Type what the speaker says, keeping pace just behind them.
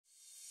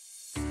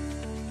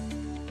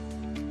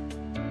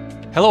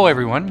Hello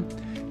everyone.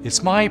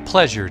 It's my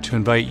pleasure to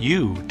invite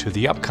you to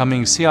the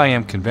upcoming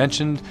CIM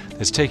Convention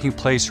that's taking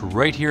place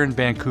right here in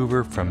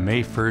Vancouver from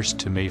May 1st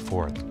to May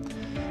 4th.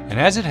 And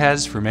as it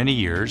has for many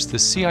years, the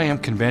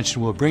CIM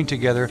Convention will bring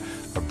together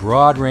a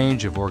broad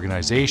range of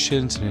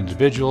organizations and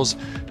individuals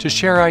to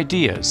share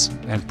ideas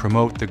and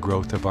promote the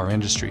growth of our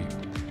industry.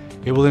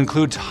 It will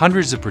include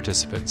hundreds of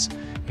participants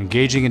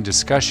engaging in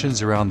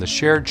discussions around the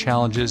shared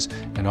challenges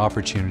and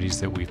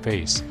opportunities that we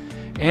face.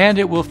 And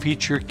it will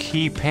feature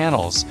key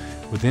panels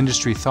with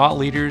industry thought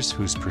leaders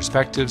whose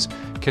perspectives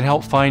can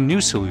help find new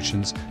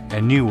solutions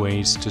and new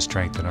ways to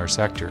strengthen our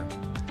sector.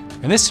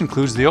 And this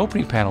includes the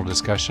opening panel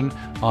discussion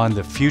on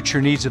the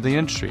future needs of the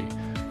industry,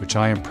 which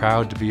I am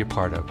proud to be a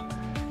part of.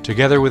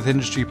 Together with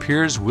industry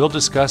peers, we'll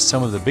discuss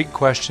some of the big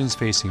questions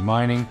facing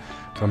mining,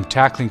 from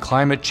tackling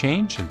climate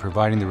change and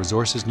providing the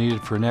resources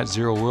needed for a net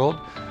zero world,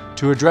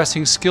 to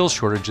addressing skill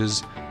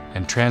shortages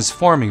and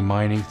transforming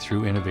mining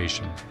through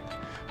innovation.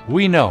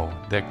 We know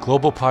that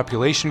global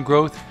population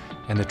growth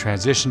and the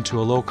transition to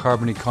a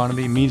low-carbon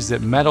economy means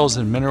that metals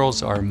and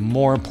minerals are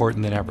more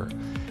important than ever.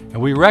 And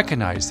we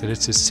recognize that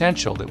it's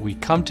essential that we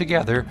come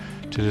together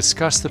to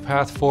discuss the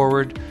path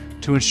forward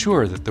to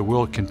ensure that the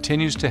world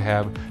continues to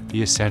have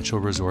the essential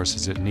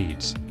resources it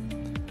needs.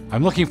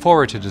 I'm looking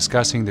forward to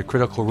discussing the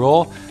critical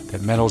role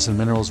that metals and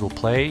minerals will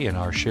play in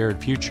our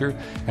shared future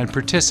and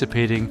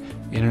participating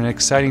in an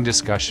exciting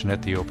discussion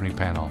at the opening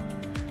panel.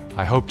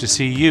 I hope to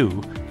see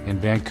you in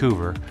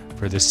Vancouver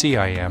for the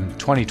CIM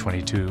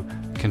 2022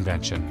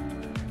 convention.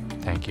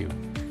 Thank you.